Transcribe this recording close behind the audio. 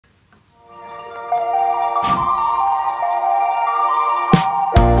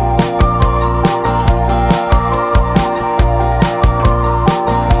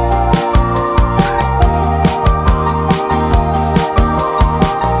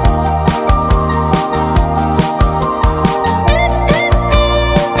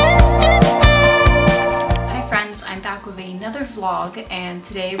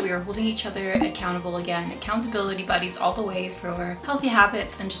each other accountable again. Accountability buddies all the way for healthy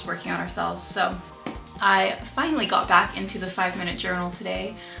habits and just working on ourselves. So I finally got back into the 5-minute journal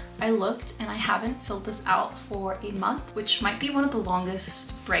today. I looked and I haven't filled this out for a month, which might be one of the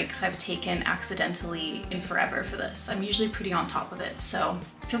longest breaks I've taken accidentally in forever for this. I'm usually pretty on top of it, so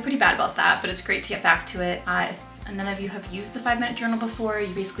I feel pretty bad about that, but it's great to get back to it. And none of you have used the 5-minute journal before.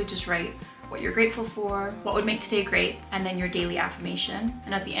 You basically just write what you're grateful for, what would make today great, and then your daily affirmation.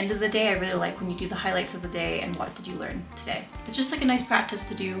 And at the end of the day, I really like when you do the highlights of the day and what did you learn today. It's just like a nice practice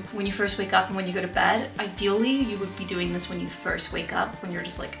to do when you first wake up and when you go to bed. Ideally, you would be doing this when you first wake up, when you're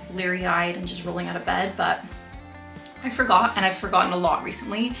just like bleary-eyed and just rolling out of bed, but I forgot, and I've forgotten a lot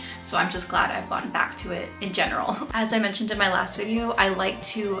recently, so I'm just glad I've gotten back to it in general. As I mentioned in my last video, I like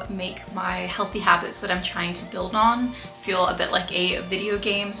to make my healthy habits that I'm trying to build on feel a bit like a video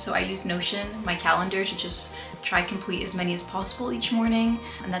game, so I use Notion, my calendar, to just try complete as many as possible each morning,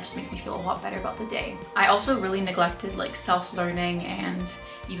 and that just makes me feel a lot better about the day. I also really neglected like self-learning and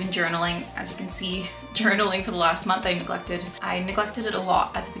even journaling. As you can see, journaling for the last month I neglected it a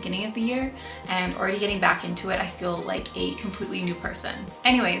lot at the beginning of the year, and already getting back into it, I feel like a completely new person.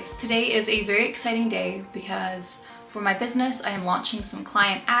 Anyways, today is a very exciting day because for my business, I am launching some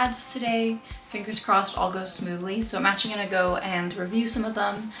client ads today. Fingers crossed all goes smoothly. So I'm actually gonna go and review some of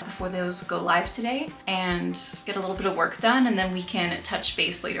them before those go live today and get a little bit of work done, and then we can touch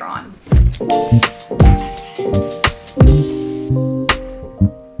base later on.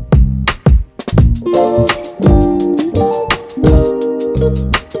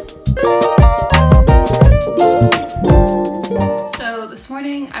 This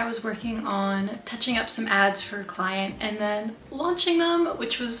morning I was working on touching up some ads for a client and then launching them,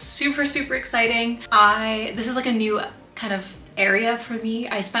 which was super exciting. This is like a new kind of area for me.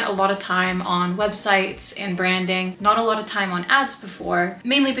 I spent a lot of time on websites and branding, not a lot of time on ads before,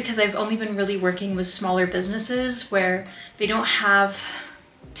 mainly because I've only been really working with smaller businesses where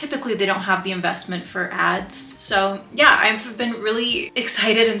typically they don't have the investment for ads. So yeah, I've been really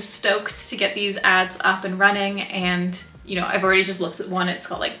excited and stoked to get these ads up and running, and you know, I've already just looked at one. It's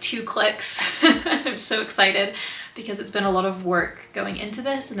got like 2 clicks. I'm so excited because it's been a lot of work going into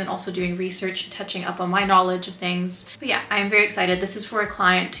this and then also doing research and touching up on my knowledge of things. But yeah, I am very excited. This is for a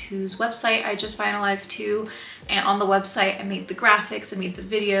client whose website I just finalized too. And on the website, I made the graphics, I made the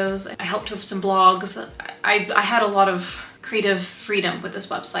videos, I helped with some blogs. I had a lot of creative freedom with this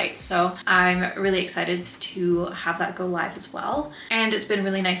website, so I'm really excited to have that go live as well. And it's been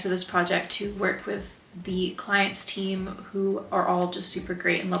really nice with this project to work with the client's team, who are all just super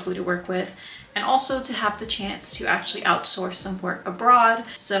great and lovely to work with, and also to have the chance to actually outsource some work abroad.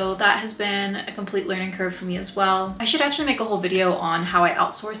 So that has been a complete learning curve for me as well. I should actually make a whole video on how I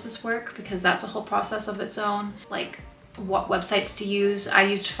outsource this work, because that's a whole process of its own, like what websites to use. I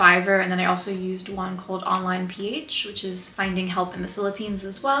used Fiverr, and then I also used one called Online PH, which is finding help in the Philippines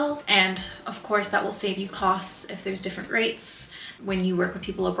as well. And of course that will save you costs if there's different rates when you work with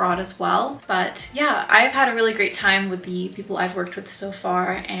people abroad as well. But yeah, I've had a really great time with the people I've worked with so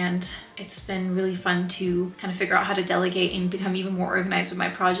far, and it's been really fun to kind of figure out how to delegate and become even more organized with my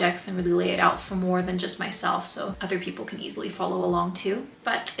projects and really lay it out for more than just myself, so other people can easily follow along too.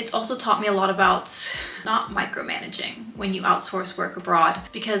 But it's also taught me a lot about not micromanaging when you outsource work abroad,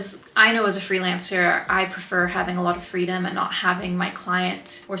 because I know as a freelancer, I prefer having a lot of freedom and not having my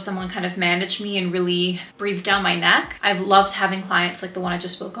client or someone kind of manage me and really breathe down my neck. I've loved having clients like the one I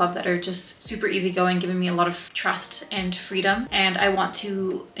just spoke of that are just super easygoing, giving me a lot of trust and freedom, and I want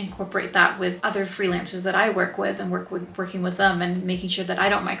to incorporate that with other freelancers that I work with and working with them and making sure that I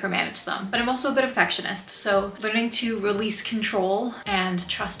don't micromanage them. But I'm also a bit of a perfectionist, so learning to release control and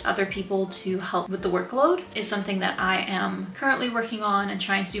trust other people to help with the workload is something that I am currently working on and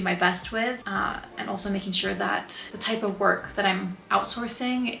trying to do my best with, and also making sure that the type of work that I'm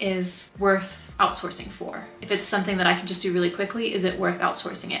outsourcing is worth outsourcing for. If it's something that I can just do really quickly, is it worth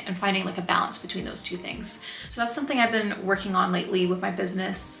outsourcing it, and finding like a balance between those two things. So that's something I've been working on lately with my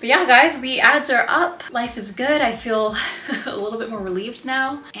business. But yeah, guys, the ads are up. Life is good. I feel a little bit more relieved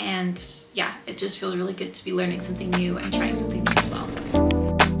now. And yeah, it just feels really good to be learning something new and trying something new as well.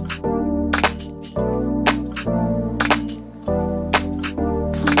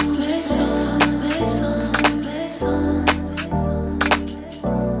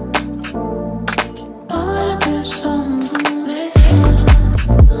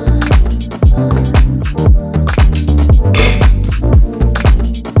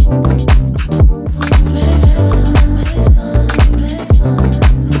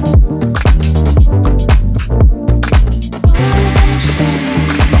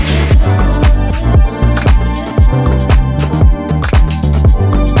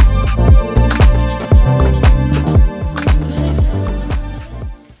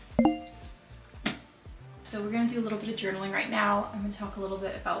 to do a little bit of journaling right now. I'm going to talk a little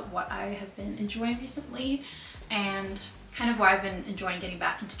bit about what I have been enjoying recently and kind of why I've been enjoying getting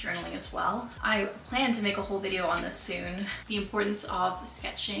back into journaling as well. I plan to make a whole video on this soon. The importance of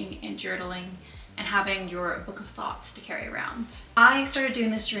sketching and journaling and having your book of thoughts to carry around. I started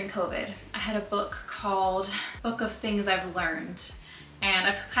doing this during COVID. I had a book called Book of Things I've Learned, and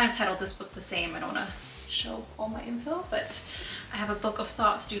I've kind of titled this book the same. I don't want to show all my info, but I have a book of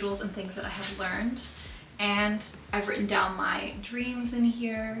thoughts, doodles, and things that I have learned. And I've written down my dreams in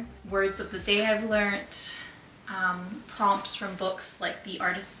here, words of the day I've learned, prompts from books like The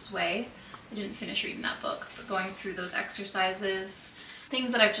Artist's Way. I didn't finish reading that book, but going through those exercises,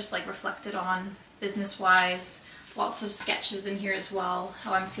 things that I've just like reflected on business-wise, lots of sketches in here as well,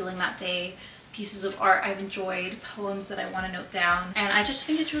 how I'm feeling that day, pieces of art I've enjoyed, poems that I want to note down. And I just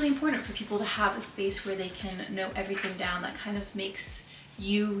think it's really important for people to have a space where they can note everything down that kind of makes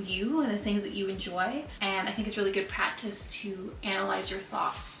you and the things that you enjoy. And I think it's really good practice to analyze your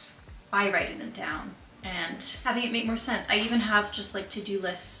thoughts by writing them down and having it make more sense. I even have just like to-do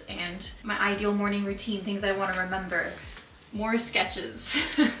lists and my ideal morning routine, things I want to remember, more sketches.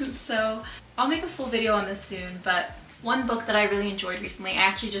 So I'll make a full video on this soon, but one book that I really enjoyed recently, I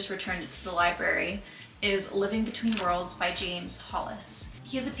actually just returned it to the library, is Living Between Worlds by James Hollis.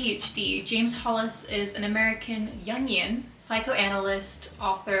 He has a PhD. James Hollis is an American Jungian psychoanalyst,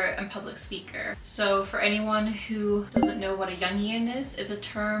 author, and public speaker. So for anyone who doesn't know what a Jungian is, it's a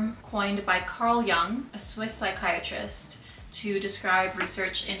term coined by Carl Jung, a Swiss psychiatrist, to describe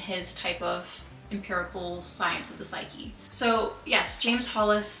research in his type of empirical science of the psyche. So yes, James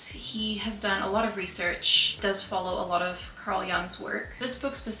Hollis, he has done a lot of research, does follow a lot of Carl Jung's work. This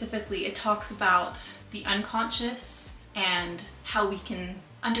book specifically, it talks about the unconscious and how we can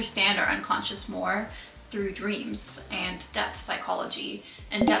understand our unconscious more through dreams and depth psychology.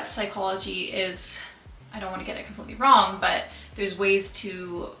 And depth psychology is, I don't want to get it completely wrong, but there's ways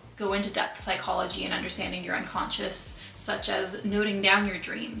to go into depth psychology and understanding your unconscious, such as noting down your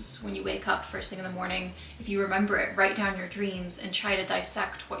dreams. When you wake up first thing in the morning, if you remember it, write down your dreams and try to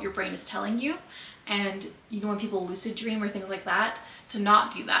dissect what your brain is telling you. And you know, when people lucid dream or things like that, to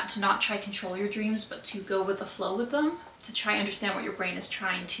not do that, to not try control your dreams, but to go with the flow with them, to try understand what your brain is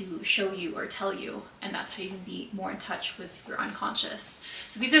trying to show you or tell you. And that's how you can be more in touch with your unconscious.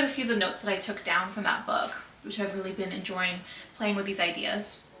 So these are a few of the notes that I took down from that book, which I've really been enjoying playing with these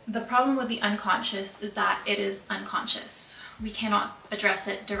ideas. The problem with the unconscious is that it is unconscious. We cannot address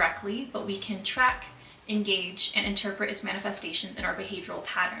it directly, but we can track, engage, and interpret its manifestations in our behavioral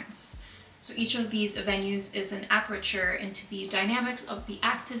patterns. So each of these venues is an aperture into the dynamics of the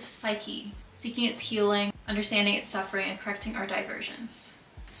active psyche, seeking its healing, understanding its suffering, and correcting our diversions.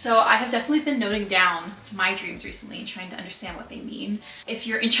 So I have definitely been noting down my dreams recently and trying to understand what they mean. If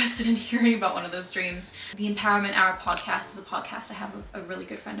you're interested in hearing about one of those dreams, the Empowerment Hour podcast is a podcast I have a really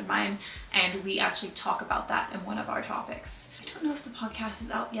good friend of mine, and we actually talk about that in one of our topics. I don't know if the podcast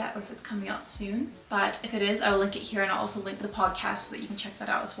is out yet or if it's coming out soon, but if it is, I will link it here, and I'll also link the podcast so that you can check that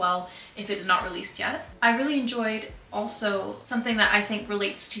out as well if it is not released yet. I really enjoyed also something that I think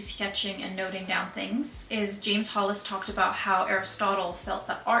relates to sketching and noting down things is James Hollis talked about how Aristotle felt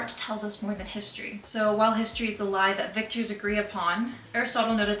that art tells us more than history. So while history is the lie that victors agree upon,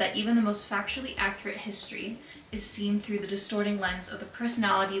 Aristotle noted that even the most factually accurate history is seen through the distorting lens of the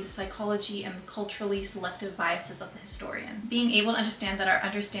personality, the psychology, and the culturally selective biases of the historian. Being able to understand that our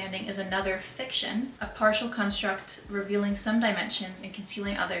understanding is another fiction, a partial construct revealing some dimensions and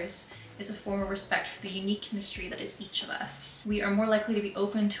concealing others, is a form of respect for the unique mystery that is each of us. We are more likely to be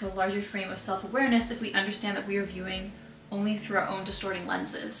open to a larger frame of self-awareness if we understand that we are viewing only through our own distorting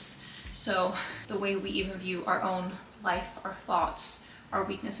lenses. So the way we even view our own life, our thoughts, our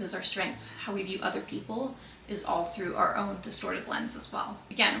weaknesses, our strengths, how we view other people is all through our own distorted lens as well.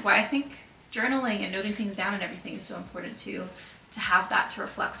 Again, why I think journaling and noting things down and everything is so important to have that to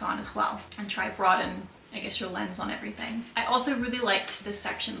reflect on as well and try broaden, I guess, your lens on everything. I also really liked this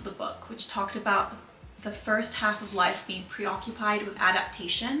section of the book, which talked about the first half of life being preoccupied with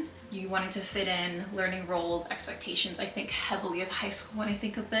adaptation, you wanting to fit in, learning roles, expectations. I think heavily of high school when I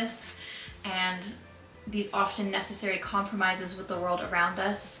think of this, and these often necessary compromises with the world around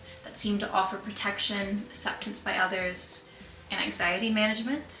us that seem to offer protection, acceptance by others, and anxiety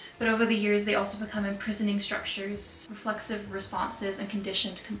management. But over the years, they also become imprisoning structures, reflexive responses, and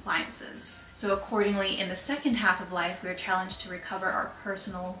conditioned compliances. So accordingly, in the second half of life, we are challenged to recover our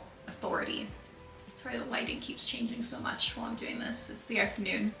personal authority. Sorry, the lighting keeps changing so much while I'm doing this. It's the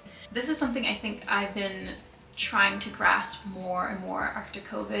afternoon. This is something I think I've been trying to grasp more and more after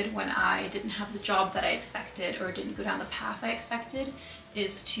COVID, when I didn't have the job that I expected or didn't go down the path I expected,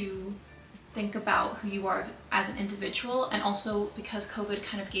 is to think about who you are as an individual, and also because COVID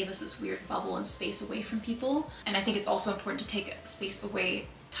kind of gave us this weird bubble and space away from people. And I think it's also important to take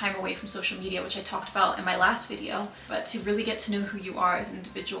time away from social media, which I talked about in my last video, but to really get to know who you are as an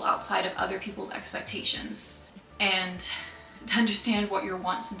individual outside of other people's expectations, and to understand what your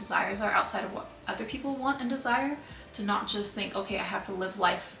wants and desires are outside of what other people want and desire, to not just think, okay, I have to live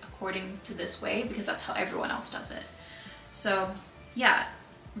life according to this way because that's how everyone else does it. So yeah,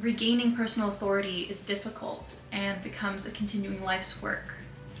 regaining personal authority is difficult and becomes a continuing life's work.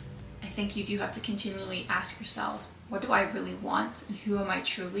 I think you do have to continually ask yourself, what do I really want and who am I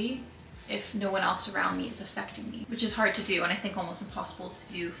truly if no one else around me is affecting me? Which is hard to do, and I think almost impossible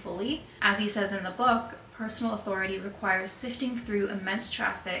to do fully. As he says in the book, personal authority requires sifting through immense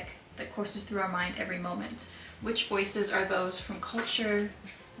traffic that courses through our mind every moment. Which voices are those from culture,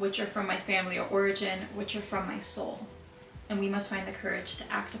 which are from my family or origin, which are from my soul? And we must find the courage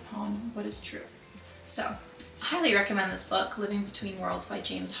to act upon what is true. So, I highly recommend this book, Living Between Worlds by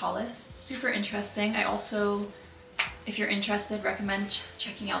James Hollis. Super interesting. I also, if you're interested, recommend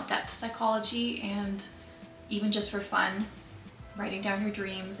checking out Depth Psychology, and even just for fun, writing down your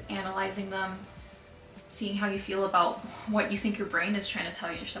dreams, analyzing them, seeing how you feel about what you think your brain is trying to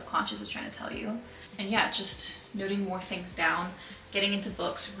tell you, your subconscious is trying to tell you. And yeah, just noting more things down, getting into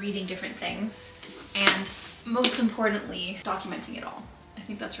books, reading different things, and most importantly, documenting it all. I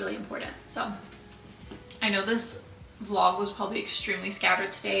think that's really important. So, I know this vlog was probably extremely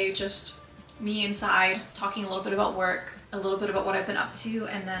scattered today, just me inside, talking a little bit about work, a little bit about what I've been up to,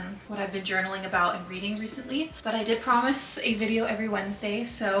 and then what I've been journaling about and reading recently. But I did promise a video every Wednesday,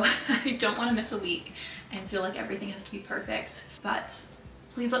 so I don't want to miss a week and feel like everything has to be perfect. But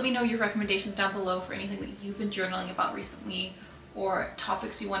please let me know your recommendations down below for anything that you've been journaling about recently, or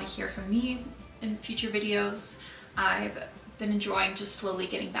topics you want to hear from me in future videos. I've been enjoying just slowly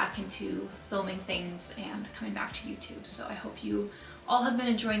getting back into filming things and coming back to YouTube, so I hope you all have been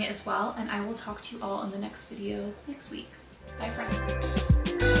enjoying it as well, and I will talk to you all in the next video next week. Bye friends.